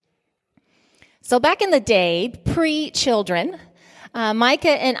So back in the day, pre-children, Micah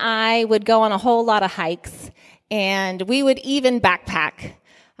and I would go on a whole lot of hikes, and we would even backpack.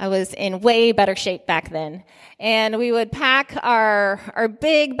 I was in way better shape back then. And we would pack our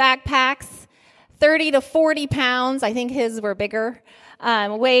big backpacks, 30 to 40 pounds. I think his were bigger.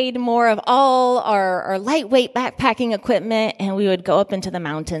 Weighed more of all our lightweight backpacking equipment, and we would go up into the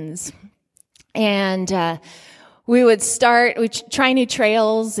mountains. And we'd try new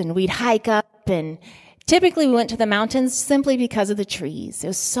trails, and we'd hike up, and typically we went to the mountains simply because of the trees. It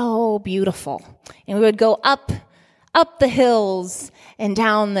was so beautiful. And we would go up the hills and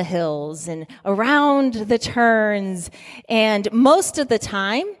down the hills and around the turns. And most of the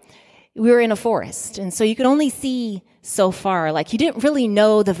time, we were in a forest. And so you could only see so far. Like, you didn't really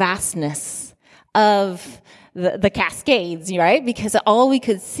know the vastness of the Cascades, right? Because all we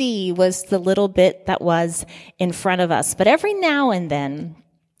could see was the little bit that was in front of us. But every now and then,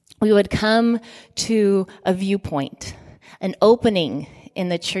 we would come to a viewpoint, an opening in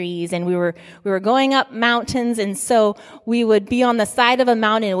the trees, and we were going up mountains, and so we would be on the side of a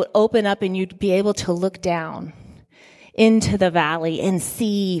mountain, it would open up, and you'd be able to look down into the valley and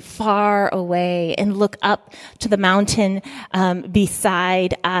see far away and look up to the mountain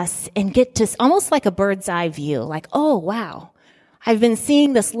beside us and get to almost like a bird's eye view, like, oh, wow, I've been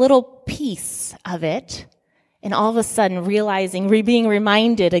seeing this little piece of it, and all of a sudden realizing, being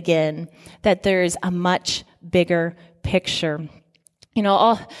reminded again that there's a much bigger picture. You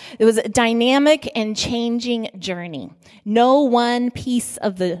know, it was a dynamic and changing journey. No one piece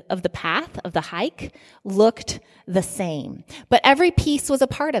of the path, of the hike, looked the same. But every piece was a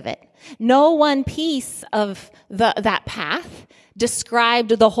part of it. No one piece of that path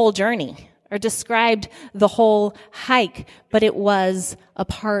described the whole journey or described the whole hike, but it was a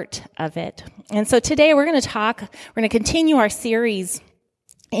part of it. And so today we're going to continue our series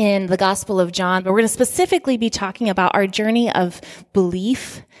in the Gospel of John, but we're going to specifically be talking about our journey of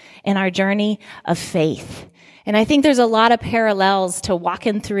belief and our journey of faith. And I think there's a lot of parallels to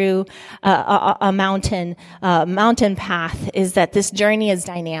walking through a mountain path, is that this journey is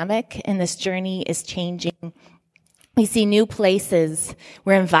dynamic and this journey is changing. We see new places.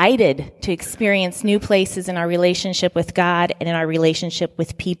 We're invited to experience new places in our relationship with God and in our relationship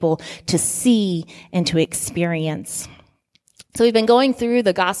with people, to see and to experience. So we've been going through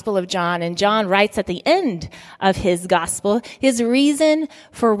the Gospel of John, and John writes at the end of his Gospel his reason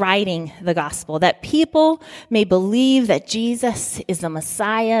for writing the Gospel, that people may believe that Jesus is the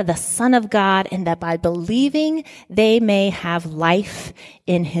Messiah, the Son of God, and that by believing they may have life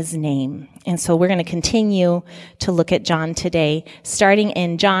in his name. And so we're going to continue to look at John today, starting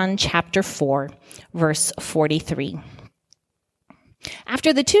in John chapter 4, verse 43.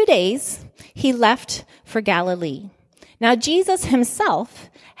 After the 2 days, he left for Galilee. Now, Jesus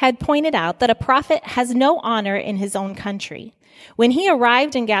himself had pointed out that a prophet has no honor in his own country. When he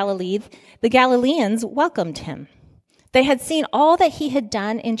arrived in Galilee, the Galileans welcomed him. They had seen all that he had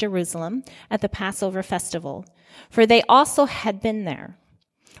done in Jerusalem at the Passover festival, for they also had been there.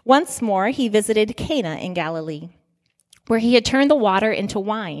 Once more, he visited Cana in Galilee, where he had turned the water into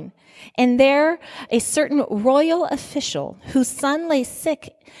wine. And there a certain royal official whose son lay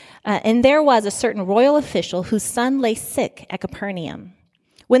sick at Capernaum.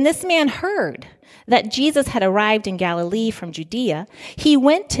 When this man heard that Jesus had arrived in Galilee from Judea, he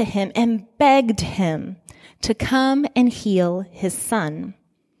went to him and begged him to come and heal his son,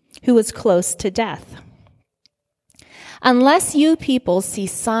 who was close to death. Unless you people see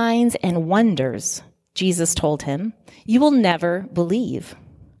signs and wonders, Jesus told him, you will never believe.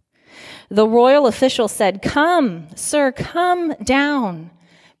 The royal official said, "Come, sir, come down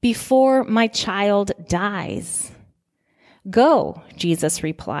before my child dies." "Go," Jesus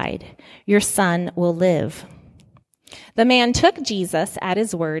replied, "your son will live." The man took Jesus at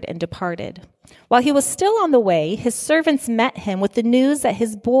his word and departed. While he was still on the way, his servants met him with the news that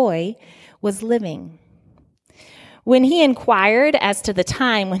his boy was living. When he inquired as to the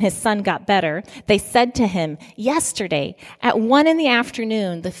time when his son got better, they said to him, "Yesterday, at 1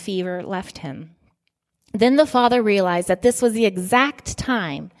 p.m, the fever left him." Then the father realized that this was the exact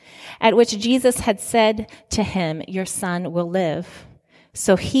time at which Jesus had said to him, "Your son will live."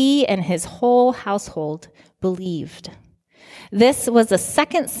 So he and his whole household believed. This was the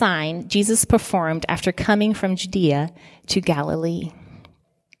second sign Jesus performed after coming from Judea to Galilee.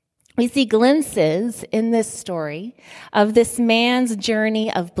 We see glimpses in this story of this man's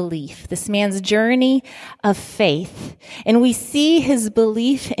journey of belief, this man's journey of faith. And we see his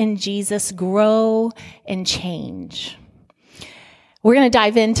belief in Jesus grow and change. We're going to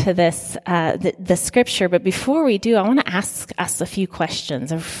dive into this, the scripture, but before we do, I want to ask us a few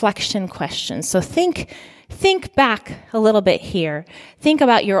questions, a reflection questions. So think back a little bit here. Think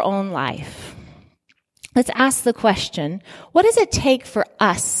about your own life. Let's ask the question, what does it take for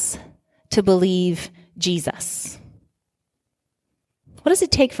us to believe Jesus? What does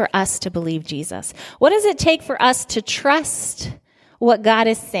it take for us to believe Jesus? What does it take for us to trust what God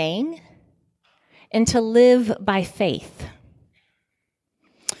is saying and to live by faith?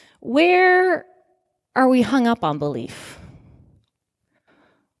 Where are we hung up on belief?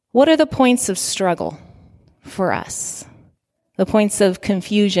 What are the points of struggle for us? The points of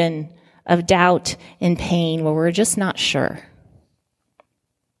confusion, of doubt and pain where we're just not sure.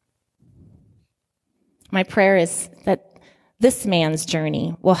 My prayer is that this man's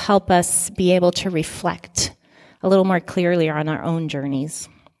journey will help us be able to reflect a little more clearly on our own journeys.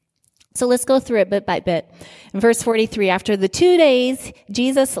 So let's go through it bit by bit. In verse 43, after the 2 days,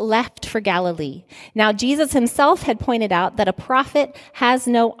 Jesus left for Galilee. Now, Jesus himself had pointed out that a prophet has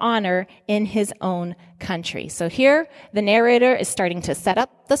no honor in his own country. So here, the narrator is starting to set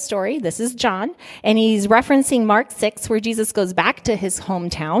up the story. This is John, and he's referencing Mark 6, where Jesus goes back to his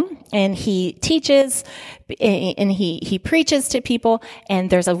hometown, and he teaches, and he preaches to people, and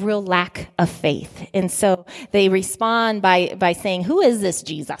there's a real lack of faith. And so they respond by saying, who is this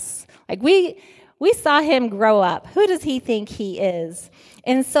Jesus? Like, we saw him grow up. Who does he think he is?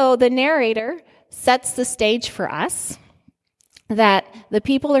 And so the narrator sets the stage for us that the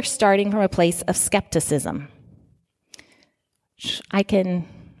people are starting from a place of skepticism, which I can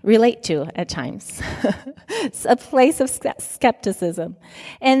relate to at times. It's a place of skepticism.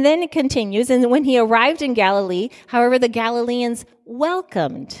 And then it continues, and when he arrived in Galilee, however, the Galileans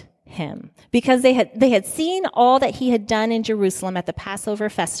welcomed him because they had seen all that he had done in Jerusalem at the Passover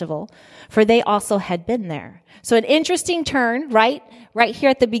festival, for they also had been there. So an interesting turn, right here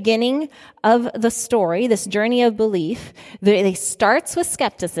at the beginning of the story, this journey of belief. They starts with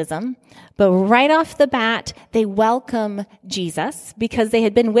skepticism, but right off the bat, they welcome Jesus because they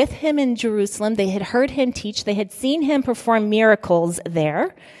had been with him in Jerusalem. They had heard him teach. They had seen him perform miracles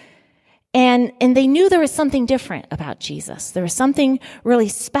there. And they knew there was something different about Jesus. There was something really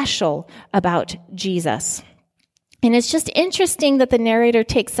special about Jesus. And it's just interesting that the narrator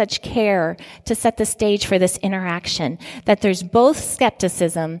takes such care to set the stage for this interaction, that there's both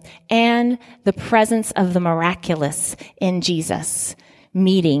skepticism and the presence of the miraculous in Jesus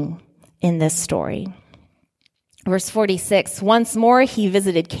meeting in this story. Verse 46, once more he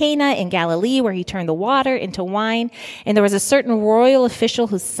visited Cana in Galilee, where he turned the water into wine. And there was a certain royal official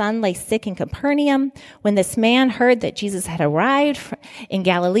whose son lay sick in Capernaum. When this man heard that Jesus had arrived in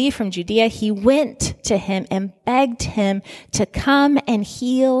Galilee from Judea, he went to him and begged him to come and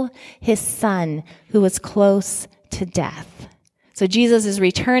heal his son, who was close to death. So Jesus is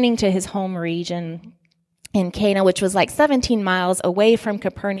returning to his home region in Cana, which was like 17 miles away from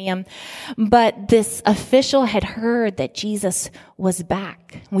Capernaum. But this official had heard that Jesus was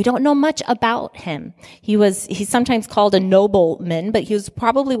back. We don't know much about him. He's sometimes called a nobleman, but he was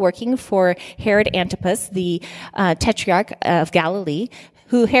probably working for Herod Antipas, the tetrarch of Galilee,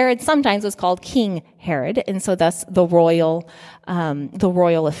 who Herod sometimes was called King Herod, and so thus the royal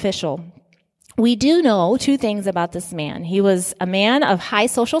official. We do know two things about this man. He was a man of high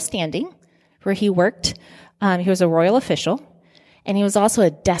social standing, where he worked. He was a royal official, and he was also a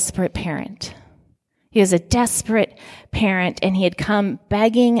desperate parent. He was a desperate parent, and he had come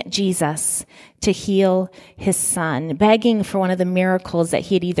begging Jesus to heal his son, begging for one of the miracles that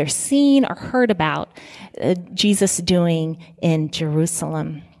he had either seen or heard about Jesus doing in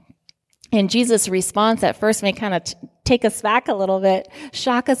Jerusalem. And Jesus' response at first may kind of take us back a little bit,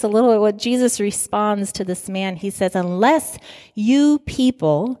 shock us a little bit. What Jesus responds to this man, he says, unless you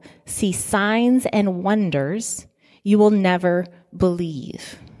people see signs and wonders, you will never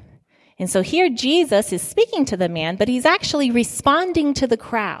believe. And so here Jesus is speaking to the man, but he's actually responding to the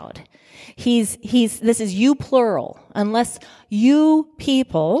crowd. This is you plural. Unless you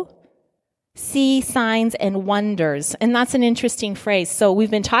people see signs and wonders. And that's an interesting phrase. So we've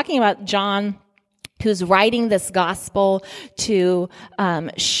been talking about John, who's writing this gospel to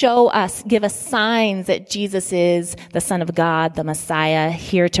show us, give us signs that Jesus is the Son of God, the Messiah,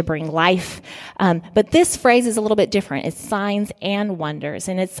 here to bring life. But this phrase is a little bit different. It's signs and wonders.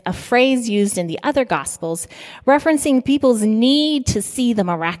 And it's a phrase used in the other gospels referencing people's need to see the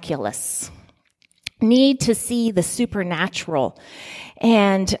miraculous, need to see the supernatural.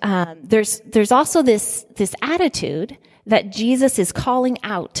 And there's also this attitude that Jesus is calling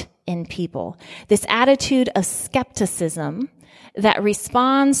out in people, this attitude of skepticism that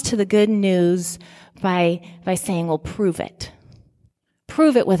responds to the good news by saying, well, prove it.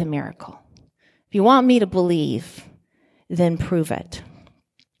 prove it with a miracle. If you want me to believe, then prove it.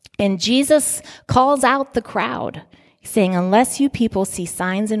 And Jesus calls out the crowd, saying, unless you people see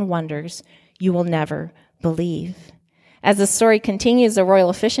signs and wonders, you will never believe. As the story continues, the royal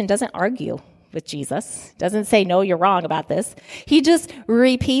official doesn't argue with Jesus, doesn't say, no, you're wrong about this. He just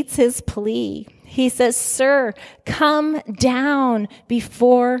repeats his plea. He says, sir, come down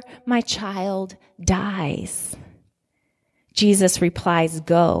before my child dies. Jesus replies,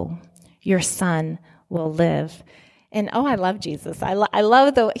 go, your son will live. And I love Jesus. I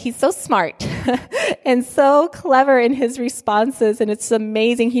love he's so smart and so clever in his responses, and it's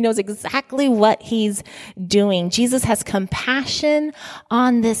amazing. He knows exactly what he's doing. Jesus has compassion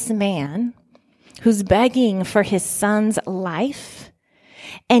on this man who's begging for his son's life,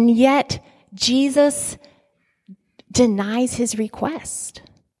 and yet Jesus denies his request.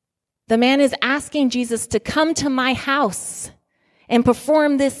 The man is asking Jesus to come to my house and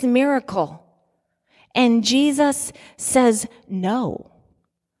perform this miracle. And Jesus says no.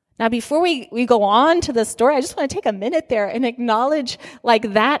 Now, before we go on to the story, I just want to take a minute there and acknowledge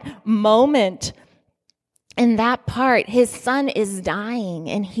that moment in that part. His son is dying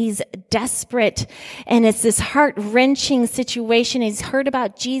and he's desperate. And it's this heart-wrenching situation. He's heard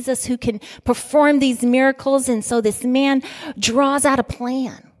about Jesus who can perform these miracles. And so this man draws out a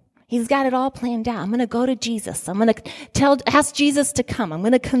plan. He's got it all planned out. I'm going to go to Jesus. I'm going to ask Jesus to come. I'm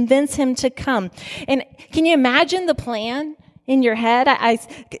going to convince him to come. And can you imagine the plan in your head? I'm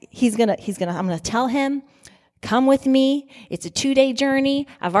going to tell him, come with me. It's a 2-day journey.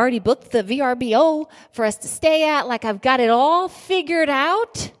 I've already booked the VRBO for us to stay at. I've got it all figured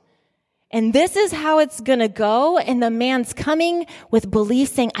out. And this is how it's going to go. And the man's coming with belief,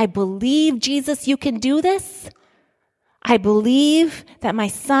 saying, I believe, Jesus, you can do this. I believe that my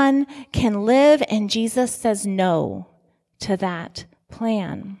son can live, and Jesus says no to that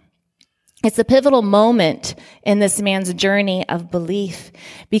plan. It's a pivotal moment in this man's journey of belief,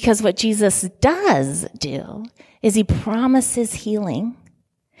 because what Jesus does do is he promises healing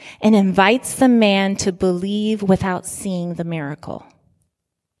and invites the man to believe without seeing the miracle.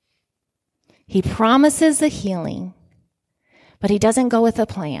 He promises the healing, but he doesn't go with a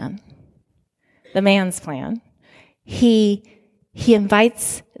plan, the man's plan. He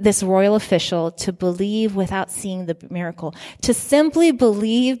invites this royal official to believe without seeing the miracle, to simply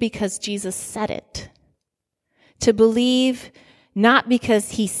believe because Jesus said it, to believe not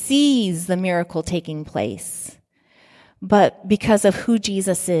because he sees the miracle taking place, but because of who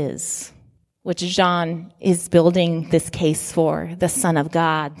Jesus is, which John is building this case for, the Son of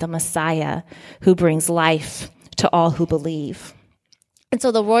God, the Messiah, who brings life to all who believe. And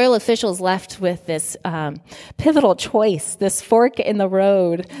so the royal officials left with this pivotal choice, this fork in the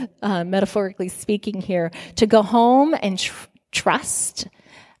road, metaphorically speaking here, to go home and trust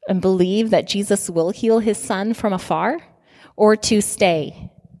and believe that Jesus will heal his son from afar, or to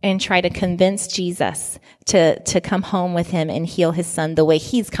stay and try to convince Jesus to come home with him and heal his son the way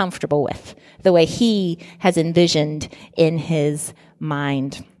he's comfortable with, the way he has envisioned in his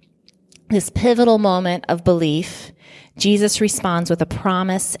mind. This pivotal moment of belief, Jesus responds with a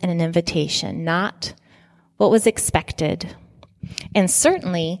promise and an invitation, not what was expected, and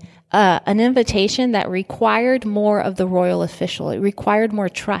certainly an invitation that required more of the royal official. It required more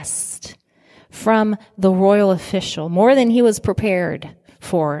trust from the royal official, more than he was prepared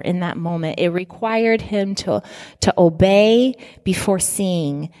for in that moment. It required him to obey before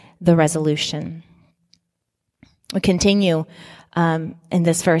seeing the resolution. We continue in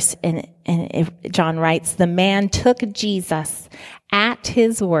this verse, and John writes, the man took Jesus at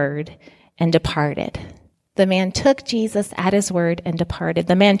his word and departed. The man took Jesus at his word and departed.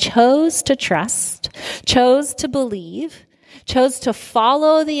 The man chose to trust, chose to believe, chose to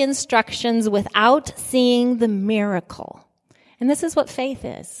follow the instructions without seeing the miracle. And this is what faith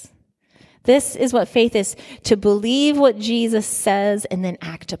is. This is what faith is, to believe what Jesus says and then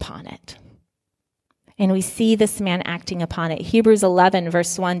act upon it. And we see this man acting upon it. Hebrews 11,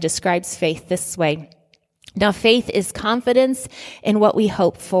 verse 1 describes faith this way. Now, faith is confidence in what we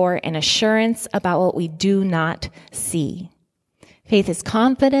hope for and assurance about what we do not see. Faith is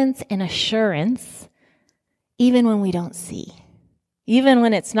confidence and assurance even when we don't see, even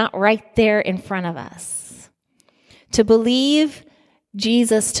when it's not right there in front of us. To believe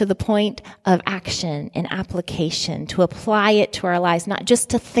Jesus to the point of action and application, to apply it to our lives, not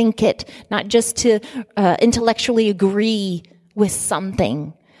just to think it, not just to intellectually agree with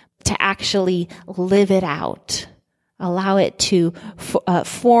something, to actually live it out, allow it to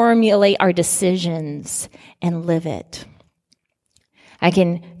formulate our decisions and live it. I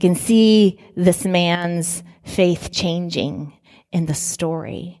can see this man's faith changing in the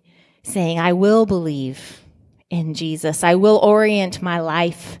story, saying, I will believe in Jesus. I will orient my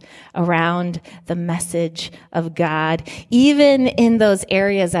life around the message of God, even in those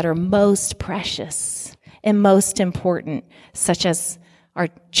areas that are most precious and most important, such as our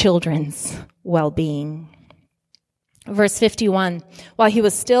children's well-being. Verse 51, while he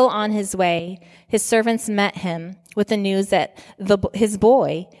was still on his way, his servants met him with the news that his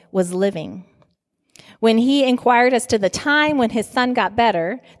boy was living. When he inquired as to the time when his son got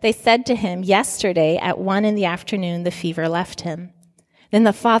better, they said to him, yesterday at 1 p.m, the fever left him. Then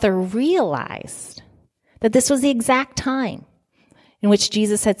the father realized that this was the exact time in which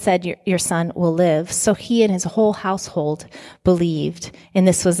Jesus had said, your son will live. So he and his whole household believed. And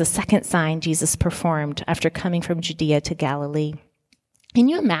this was the second sign Jesus performed after coming from Judea to Galilee. Can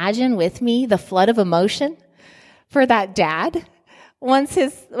you imagine with me the flood of emotion for that dad? Once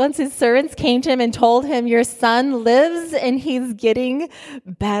his servants came to him and told him, your son lives and he's getting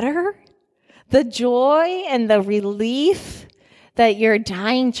better. The joy and the relief that your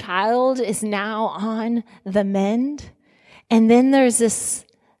dying child is now on the mend. And then there's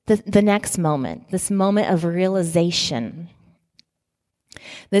the next moment, this moment of realization.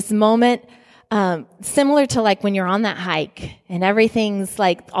 This moment similar to like when you're on that hike and everything's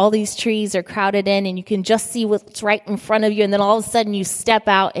like all these trees are crowded in and you can just see what's right in front of you, and then all of a sudden you step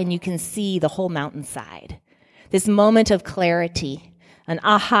out and you can see the whole mountainside. This moment of clarity, an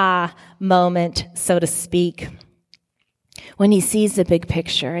aha moment, so to speak, when he sees the big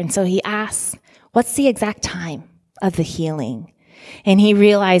picture. And so he asks, what's the exact time of the healing? And he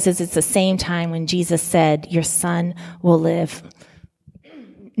realizes it's the same time when Jesus said, your son will live.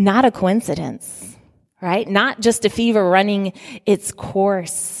 Not a coincidence, right? Not just a fever running its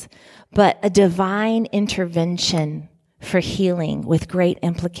course, but a divine intervention for healing with great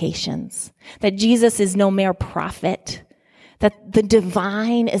implications. That Jesus is no mere prophet, that the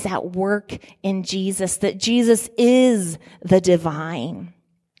divine is at work in Jesus, that Jesus is the divine.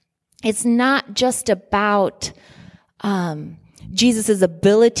 It's not just about Jesus'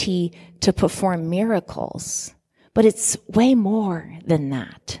 ability to perform miracles, but it's way more than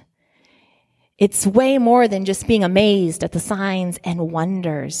that. It's way more than just being amazed at the signs and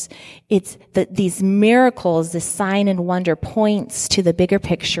wonders. It's that these miracles, this sign and wonder points to the bigger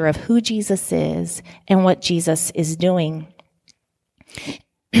picture of who Jesus is and what Jesus is doing.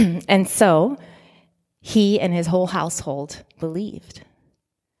 And so he and his whole household believed.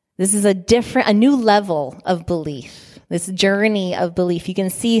 This is a new level of belief. This journey of belief. You can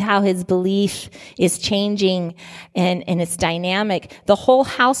see how his belief is changing and it's dynamic. The whole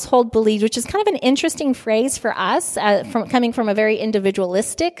household believed, which is kind of an interesting phrase for us, coming from a very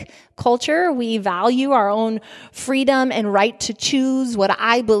individualistic culture. We value our own freedom and right to choose what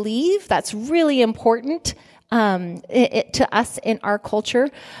I believe. That's really important to us in our culture,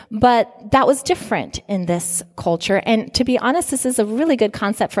 but that was different in this culture. And to be honest, this is a really good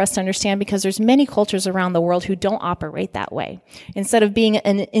concept for us to understand because there's many cultures around the world who don't operate that way. Instead of being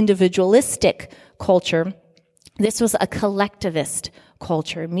an individualistic culture, this was a collectivist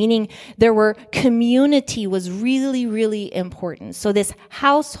culture, meaning community was really, really important. So this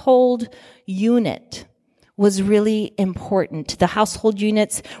household unit was really important. The household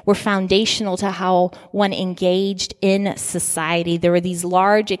units were foundational to how one engaged in society. There were these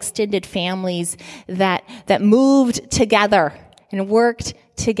large extended families that moved together and worked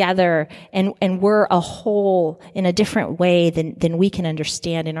together and were a whole in a different way than we can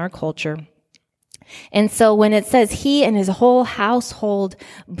understand in our culture. And so when it says he and his whole household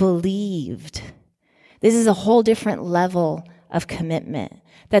believed, this is a whole different level of commitment.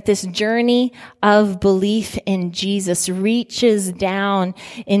 That this journey of belief in Jesus reaches down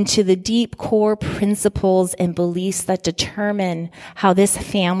into the deep core principles and beliefs that determine how this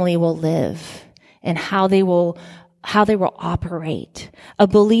family will live and how they will operate. A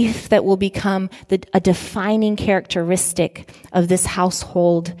belief that will become a defining characteristic of this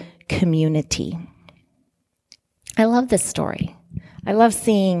household community. I love this story. I love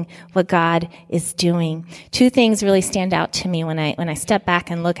seeing what God is doing. Two things really stand out to me when I step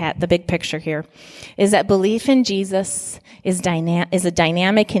back and look at the big picture here, is that belief in Jesus is a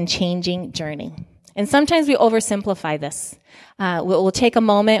dynamic and changing journey. And sometimes we oversimplify this. We'll take a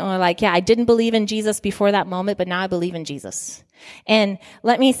moment and we're like, yeah, I didn't believe in Jesus before that moment, but now I believe in Jesus. And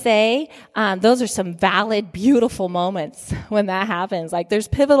let me say, those are some valid, beautiful moments when that happens. Like there's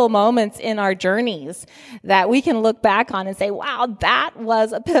pivotal moments in our journeys that we can look back on and say, wow, that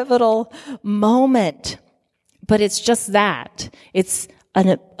was a pivotal moment. But it's just that. It's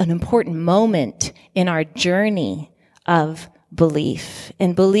an important moment in our journey of belief.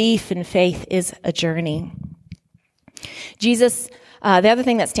 And belief and faith is a journey. Jesus, the other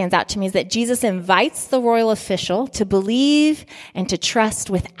thing that stands out to me is that Jesus invites the royal official to believe and to trust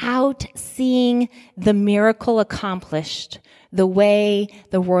without seeing the miracle accomplished the way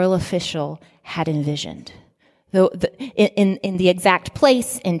the royal official had envisioned. In the exact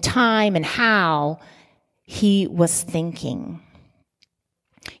place and time and how he was thinking.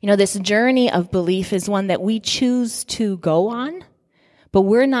 This journey of belief is one that we choose to go on, but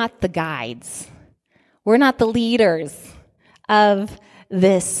we're not the guides. We're not the leaders of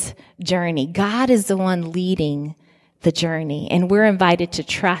this journey. God is the one leading the journey, and we're invited to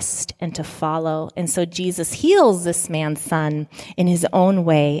trust and to follow. And so Jesus heals this man's son in his own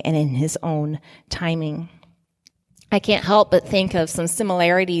way and in his own timing. I can't help but think of some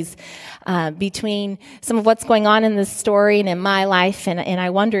similarities between some of what's going on in this story and in my life, and I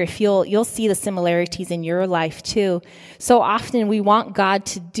wonder if you'll see the similarities in your life too. So often we want God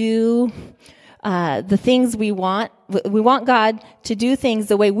to do the things we want. We want God to do things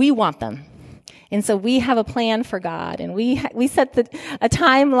the way we want them. And so we have a plan for God, and we set a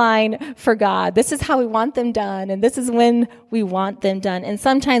timeline for God. This is how we want them done, and this is when we want them done. And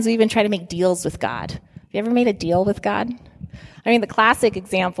sometimes we even try to make deals with God. Have you ever made a deal with God? I mean, the classic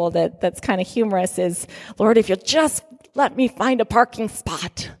example that's kind of humorous is, Lord, if you'll just let me find a parking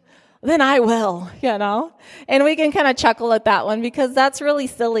spot, then I will, And we can kind of chuckle at that one because that's really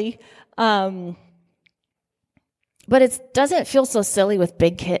silly. But it doesn't feel so silly with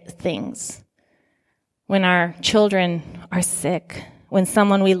big things. When our children are sick, when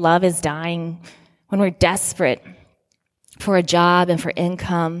someone we love is dying, when we're desperate for a job and for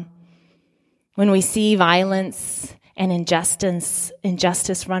income, when we see violence and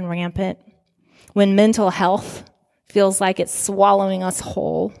injustice run rampant, when mental health feels like it's swallowing us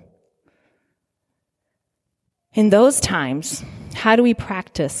whole. In those times, how do we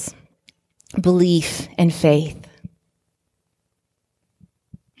practice belief and faith?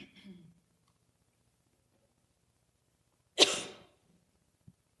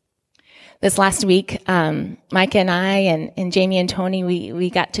 This last week, Micah and I and Jamie and Tony,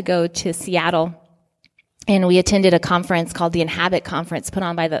 we got to go to Seattle, and we attended a conference called the Inhabit Conference put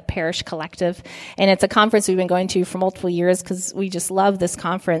on by the Parish Collective. And it's a conference we've been going to for multiple years because we just love this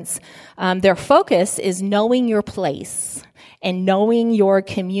conference. Their focus is knowing your place and knowing your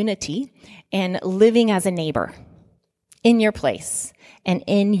community and living as a neighbor in your place and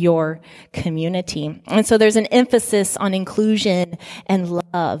in your community. And so there's an emphasis on inclusion and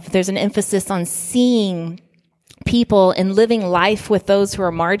love. There's an emphasis on seeing people and living life with those who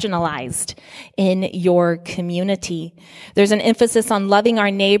are marginalized in your community. There's an emphasis on loving our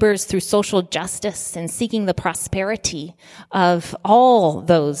neighbors through social justice and seeking the prosperity of all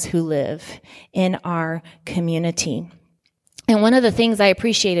those who live in our community. And one of the things I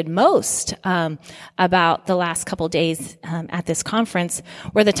appreciated most about the last couple days at this conference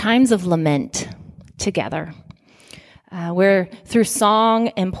were the times of lament together, where through song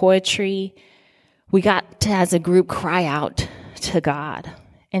and poetry, we got to, as a group, cry out to God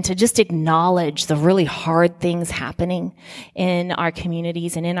and to just acknowledge the really hard things happening in our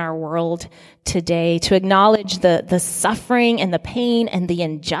communities and in our world today, to acknowledge the suffering and the pain and the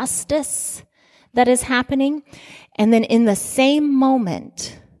injustice that is happening. And then in the same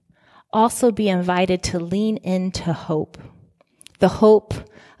moment, also be invited to lean into hope, the hope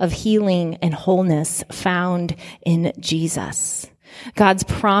of healing and wholeness found in Jesus. God's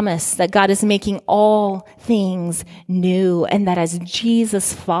promise that God is making all things new, and that as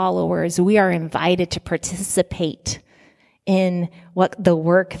Jesus followers, we are invited to participate in the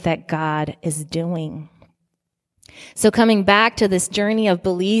work that God is doing. So coming back to this journey of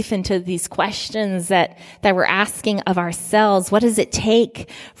belief and to these questions that we're asking of ourselves, what does it take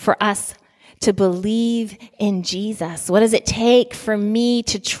for us to believe in Jesus? What does it take for me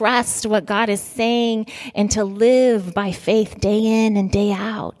to trust what God is saying and to live by faith day in and day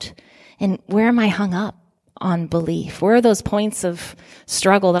out? And where am I hung up on belief? Where are those points of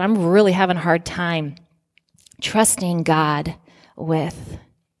struggle that I'm really having a hard time trusting God with?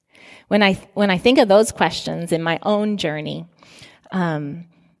 When I think of those questions in my own journey,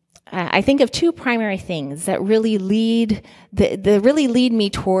 I think of two primary things that really lead me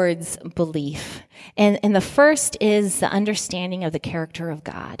towards belief. And the first is the understanding of the character of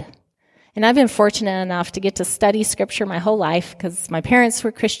God. And I've been fortunate enough to get to study Scripture my whole life because my parents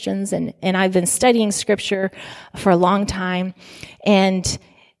were Christians, and I've been studying Scripture for a long time. And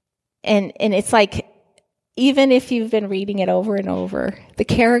it's like, even if you've been reading it over and over, the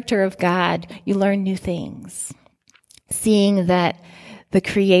character of God, you learn new things. Seeing that the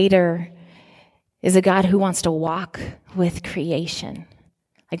Creator is a God who wants to walk with creation.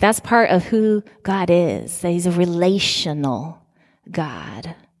 Like that's part of who God is, that he's a relational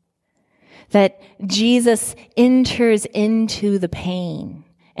God. That Jesus enters into the pain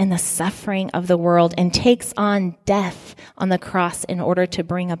and the suffering of the world and takes on death on the cross in order to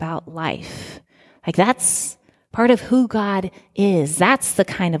bring about life. Like that's part of who God is. That's the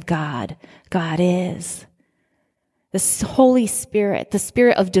kind of God God is. The Holy Spirit, the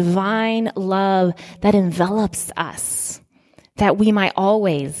Spirit of divine love that envelops us, that we might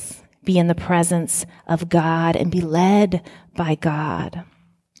always be in the presence of God and be led by God.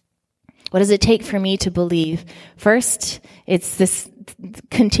 What does it take for me to believe? First, it's this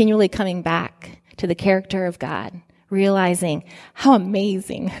continually coming back to the character of God, realizing how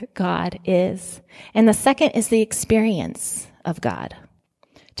amazing God is. And the second is the experience of God.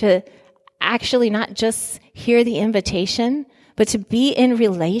 To actually not just hear the invitation, but to be in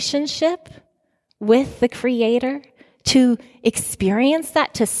relationship with the Creator, to experience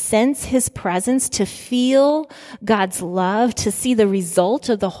that, to sense his presence, to feel God's love, to see the result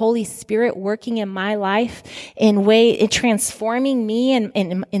of the Holy Spirit working in my life in transforming me and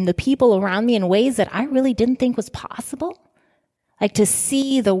in the people around me in ways that I really didn't think was possible. Like to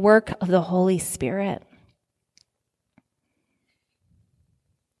see the work of the Holy Spirit.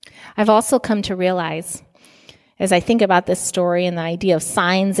 I've also come to realize, as I think about this story and the idea of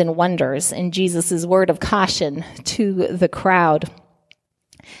signs and wonders and Jesus' word of caution to the crowd,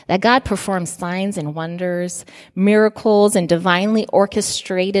 that God performs signs and wonders, miracles, and divinely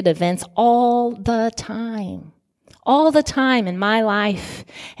orchestrated events all the time in my life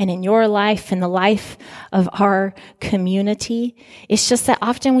and in your life and the life of our community. It's just that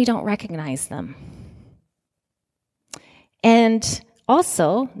often we don't recognize them. And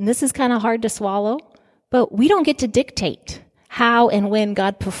also, and this is kind of hard to swallow, but we don't get to dictate how and when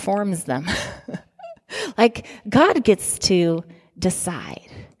God performs them. Like, God gets to decide.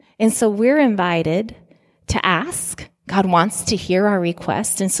 And so we're invited to ask. God wants to hear our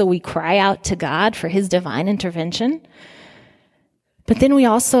request, and so we cry out to God for his divine intervention. But then we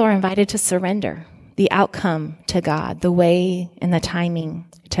also are invited to surrender the outcome to God, the way and the timing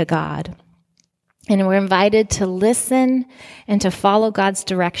to God. And we're invited to listen and to follow God's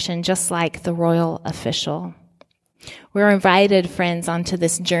direction, just like the royal official. We're invited, friends, onto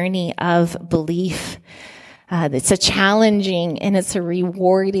this journey of belief. It's a challenging and it's a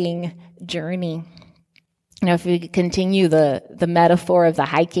rewarding journey. You know, if we continue the metaphor of the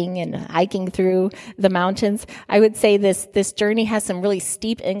hiking through the mountains, I would say this journey has some really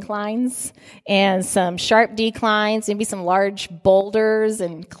steep inclines and some sharp declines, maybe some large boulders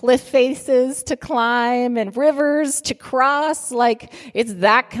and cliff faces to climb and rivers to cross. Like, it's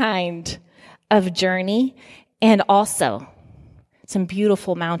that kind of journey. And also some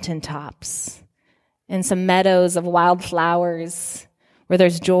beautiful mountaintops and some meadows of wildflowers where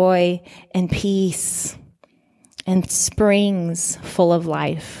there's joy and peace and springs full of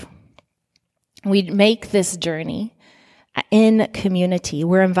life. We make this journey in community.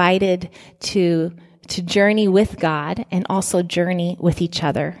 We're invited to journey with God and also journey with each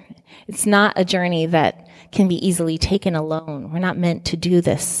other. It's not a journey that can be easily taken alone. We're not meant to do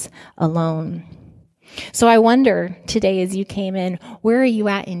this alone. So I wonder today, as you came in, where are you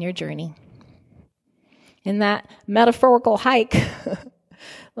at in your journey? In that metaphorical hike?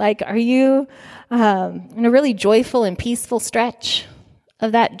 Like, are you in a really joyful and peaceful stretch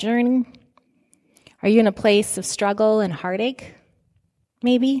of that journey? Are you in a place of struggle and heartache,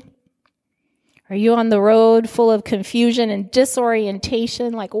 maybe? Are you on the road full of confusion and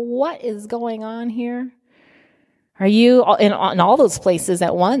disorientation? Like, what is going on here? Are you in all those places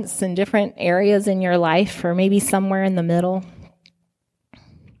at once, in different areas in your life, or maybe somewhere in the middle?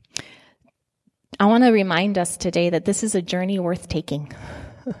 I want to remind us today that this is a journey worth taking.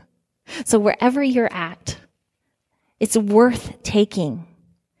 So wherever you're at, it's worth taking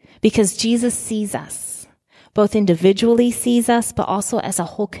because Jesus sees us, both individually sees us, but also as a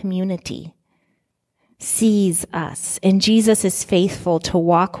whole community sees us. And Jesus is faithful to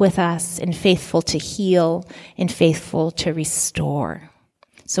walk with us and faithful to heal and faithful to restore.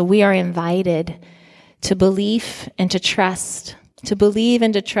 So we are invited to believe and to trust, to believe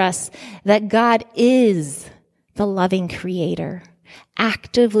and to trust that God is the loving creator,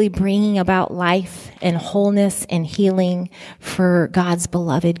 actively bringing about life and wholeness and healing for God's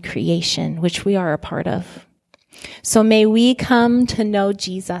beloved creation, which we are a part of. So may we come to know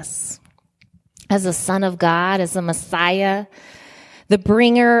Jesus as a Son of God, as a Messiah, the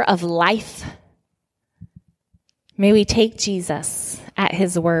bringer of life. May we take Jesus at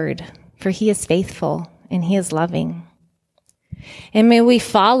his word, for he is faithful and he is loving. And may we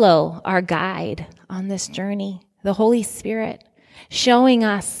follow our guide on this journey, the Holy Spirit, showing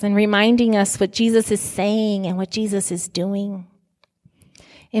us and reminding us what Jesus is saying and what Jesus is doing.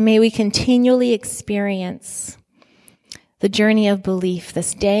 And may we continually experience the journey of belief,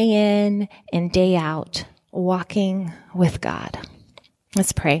 this day in and day out, walking with God.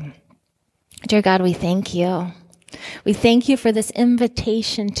 Let's pray. Dear God, we thank you. We thank you for this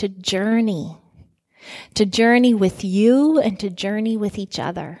invitation to journey with you and to journey with each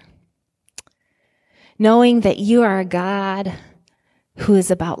other. Knowing that you are a God who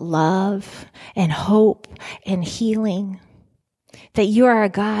is about love and hope and healing. That you are a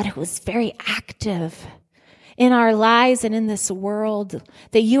God who is very active in our lives and in this world.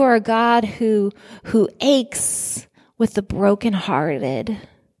 That you are a God who aches with the brokenhearted.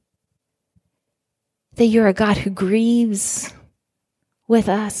 That you're a God who grieves with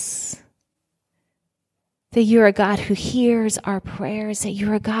us. That you're a God who hears our prayers. That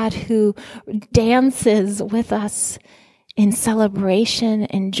you're a God who dances with us in celebration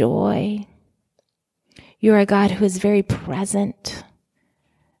and joy. You're a God who is very present,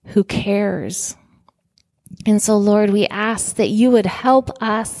 who cares. And so, Lord, we ask that you would help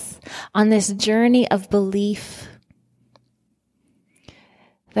us on this journey of belief,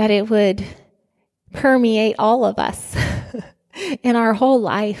 that it would permeate all of us in our whole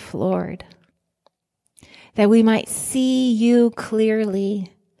life, Lord, that we might see you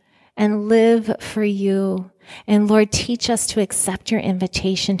clearly and live for you. And Lord, teach us to accept your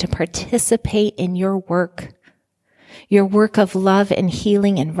invitation to participate in your work of love and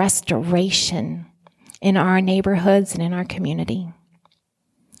healing and restoration in our neighborhoods and in our community.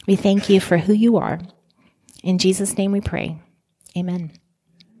 We thank you for who you are. In Jesus' name we pray. Amen.